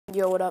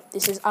Yo, what up?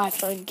 This is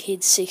iPhone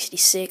Kid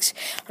 66.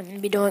 I'm going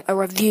to be doing a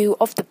review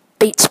of the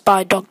Beats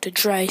by Dr.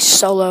 Dre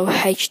Solo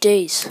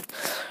HDs.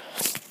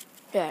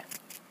 Yeah,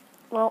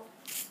 well,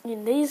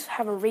 these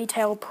have a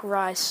retail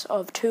price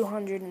of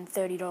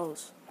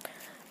 $230.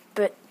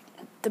 But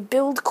the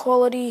build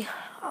quality,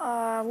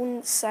 I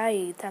wouldn't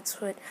say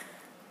that's what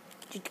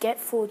you'd get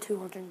for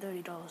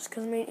 $230.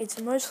 Because, it's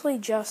mostly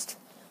just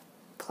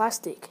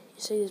plastic.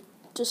 You see, there's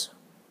just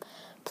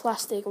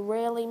plastic,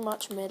 rarely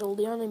much metal.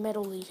 The only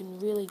metal you can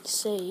really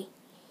see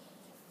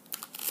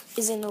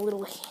is in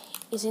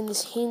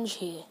this hinge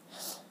here.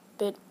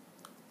 But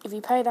if you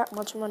pay that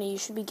much money, you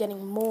should be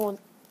getting more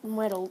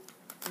metal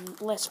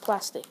and less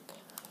plastic.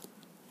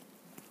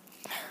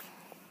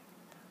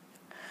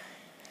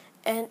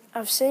 And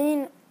I've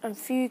seen a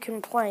few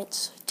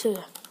complaints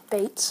to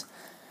Beats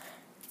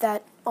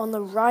that on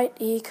the right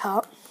ear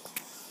cup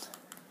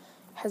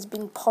has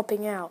been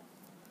popping out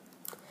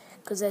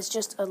because there's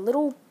just a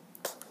little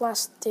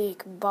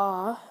plastic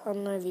bar. I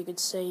don't know if you could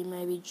see,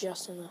 maybe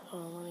just in the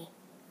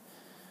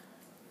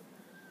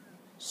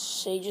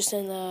just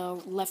in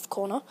the left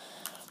corner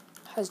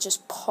has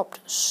just popped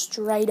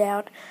straight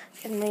out.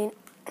 I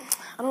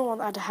don't want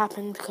that to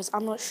happen because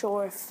I'm not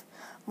sure if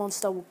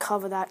Monster will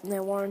cover that in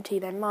their warranty.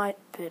 They might,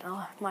 but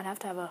I might have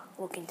to have a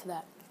look into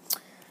that.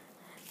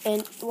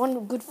 And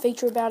one good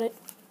feature about it,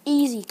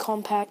 easy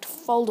compact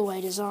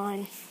fold-away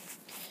design.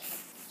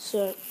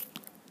 So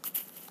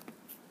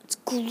it's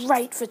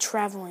great for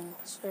traveling.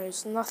 So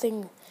it's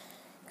nothing,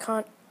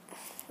 can't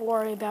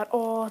worry about,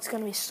 it's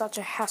going to be such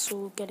a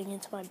hassle getting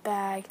into my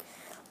bag.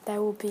 They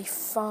will be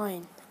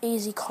fine.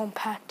 Easy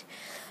compact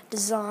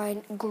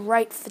design,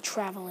 great for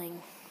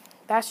traveling.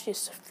 That's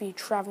just a few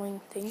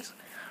traveling things.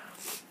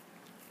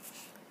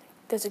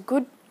 There's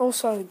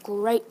also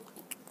great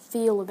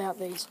feel about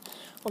these.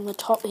 On the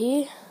top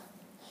here,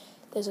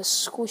 there's a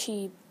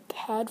squishy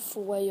pad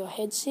for where your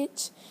head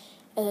sits,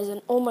 and there's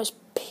an almost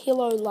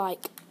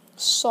pillow-like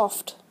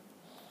soft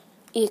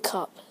ear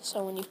cup.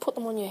 So when you put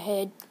them on your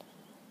head,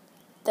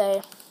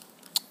 they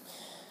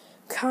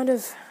kind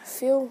of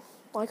feel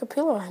like a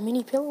pillow, a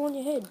mini pillow on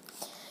your head.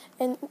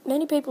 And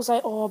many people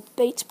say,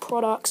 Beats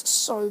products are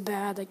so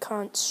bad, they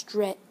can't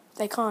stretch,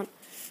 they can't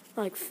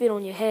fit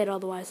on your head,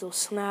 otherwise they'll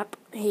snap.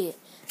 Here,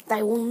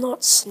 they will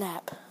not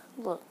snap.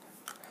 Look,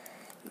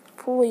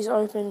 pull these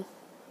open,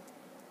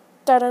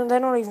 they're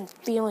not even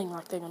feeling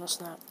like they're going to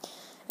snap.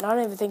 And I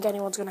don't even think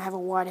anyone's going to have a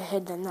wider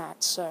head than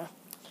that, so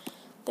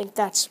I think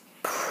that's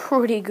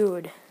pretty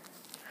good.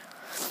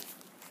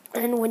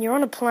 And when you're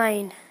on a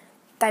plane,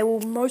 they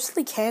will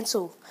mostly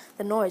cancel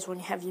the noise when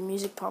you have your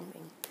music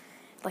pumping.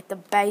 Like the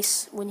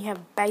bass, when you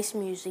have bass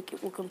music,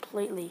 it will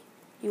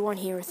you won't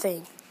hear a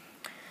thing.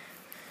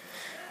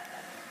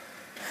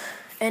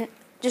 And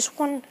just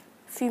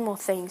few more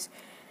things.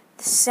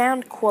 The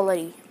sound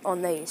quality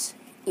on these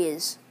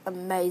is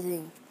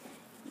amazing.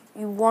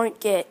 You won't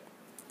get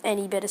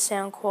any better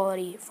sound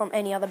quality from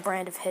any other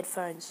brand of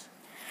headphones.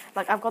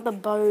 Like, I've got the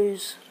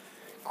Bose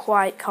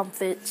Quiet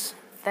Comforts.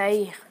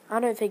 I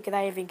don't think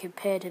they even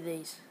compare to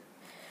these.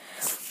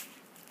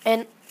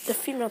 And the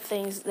few more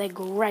things, they're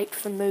great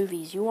for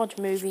movies. You watch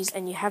movies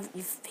and you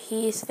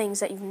hear things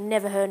that you've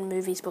never heard in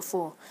movies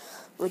before,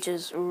 which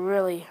is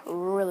really,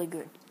 really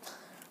good.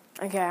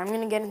 Okay, I'm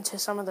going to get into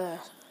some of the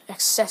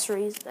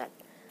accessories that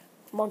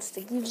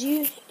Monster gives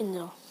you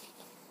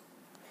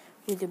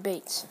with your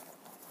Beats.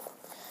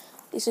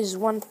 This is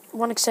one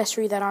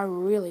accessory that I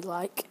really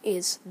like,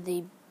 is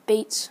the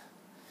Beats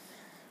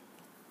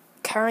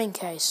carrying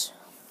case.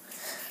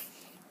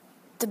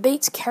 The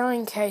Beats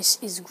carrying case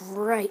is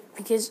great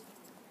because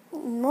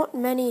with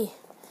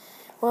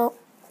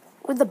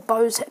the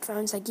Bose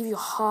headphones, they give you a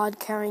hard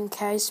carrying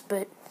case,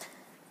 but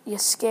you're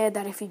scared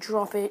that if you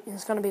drop it,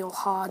 it's going to be all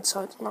hard,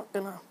 so it's not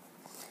going to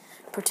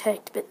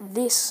protect. But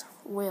this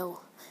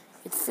will.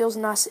 It feels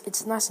nice.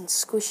 It's nice and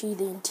squishy.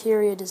 The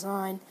interior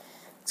design,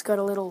 it's got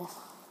a little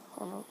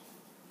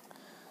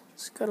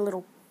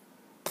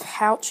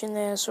pouch in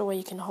there, so where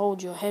you can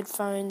hold your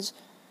headphones,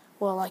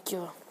 like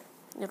your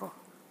little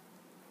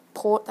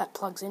port that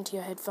plugs into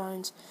your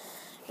headphones.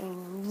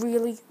 And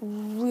really,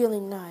 really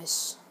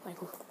nice.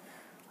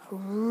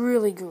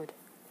 Really good.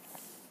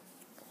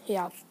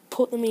 Yeah, I'll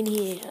put them in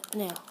here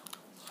now.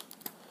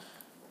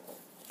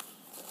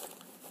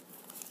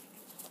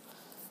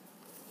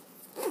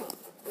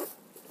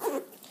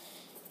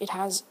 It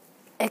has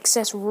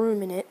excess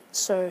room in it,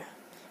 so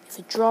if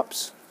it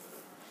drops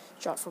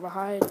from a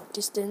higher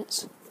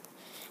distance,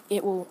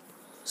 it will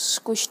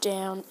squish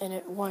down and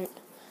it won't.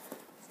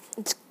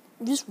 It's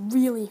just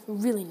really,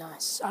 really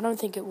nice. I don't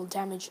think it will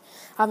damage.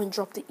 I haven't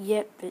dropped it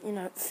yet, but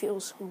it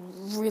feels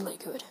really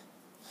good.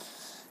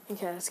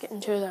 Okay, let's get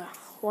into the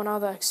one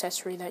other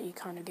accessory that you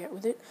kind of get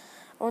with it.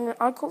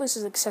 I call this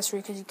an accessory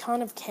because you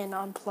kind of can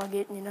unplug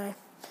it,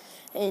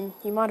 and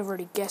you might have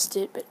already guessed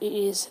it, but it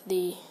is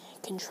the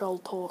Control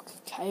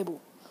Torque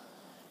cable.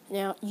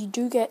 Now, you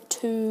do get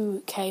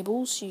two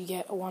cables. You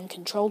get one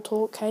Control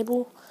Torque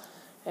cable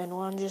and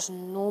one just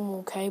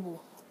normal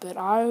cable. But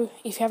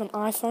if you have an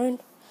iPhone,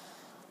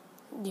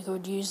 you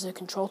could use the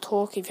control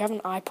torque. If you have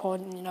an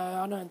iPod,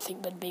 I don't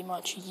think there'd be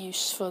much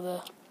use for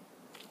the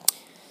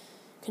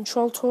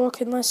control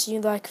torque unless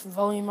you like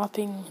volume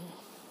upping,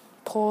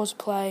 pause,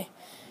 play.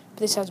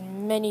 But this has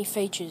many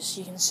features.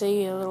 You can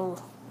see a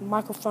little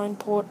microphone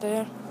port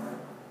there,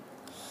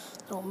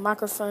 little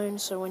microphone,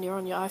 so when you're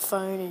on your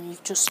iPhone and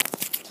you're just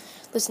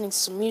listening to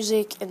some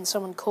music and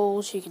someone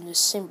calls, you can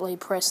just simply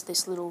press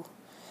this little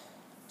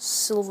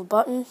silver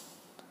button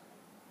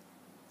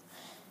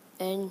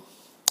and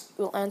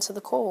it will answer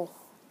the call.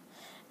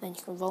 Then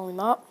you can volume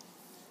up,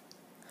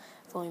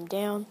 volume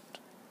down.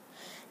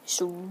 It's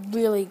a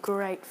really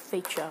great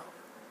feature.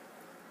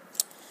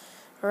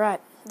 Alright,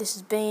 this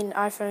has been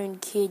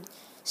iPhone Kid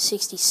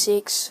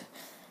 66.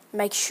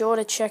 Make sure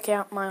to check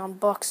out my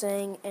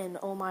unboxing and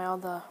all my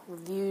other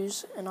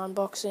reviews and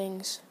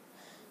unboxings.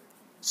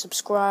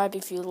 Subscribe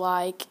if you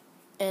like,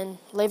 and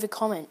leave a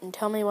comment and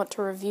tell me what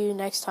to review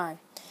next time.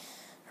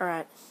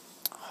 Alright,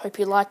 hope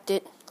you liked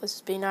it. This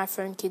has been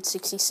iPhone Kid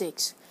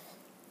 66.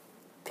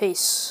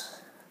 Peace.